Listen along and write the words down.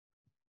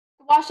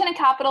Washington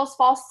Capitals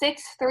fall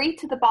 6-3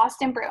 to the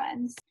Boston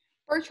Bruins.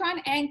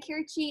 Bertrand and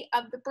Kirchi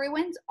of the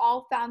Bruins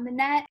all found the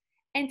net,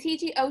 and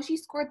TJ Oshie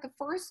scored the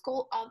first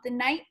goal of the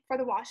night for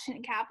the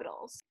Washington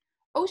Capitals.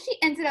 Oshie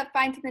ended up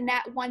finding the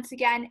net once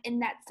again in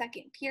that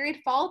second period,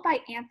 followed by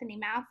Anthony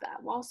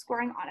Mantha while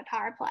scoring on a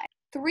power play.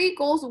 3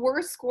 goals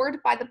were scored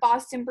by the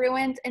Boston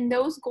Bruins, and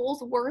those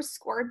goals were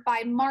scored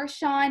by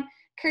Marchand,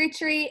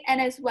 Kirchi,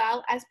 and as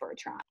well as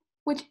Bertrand,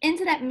 which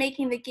ended up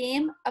making the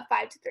game a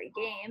 5-3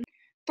 game.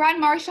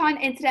 Brad Marchand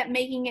ended up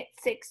making it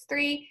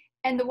 6-3,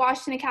 and the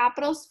Washington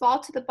Capitals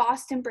fall to the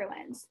Boston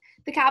Bruins.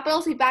 The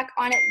Capitals will be back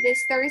on it this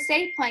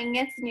Thursday, playing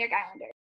against the New York Islanders.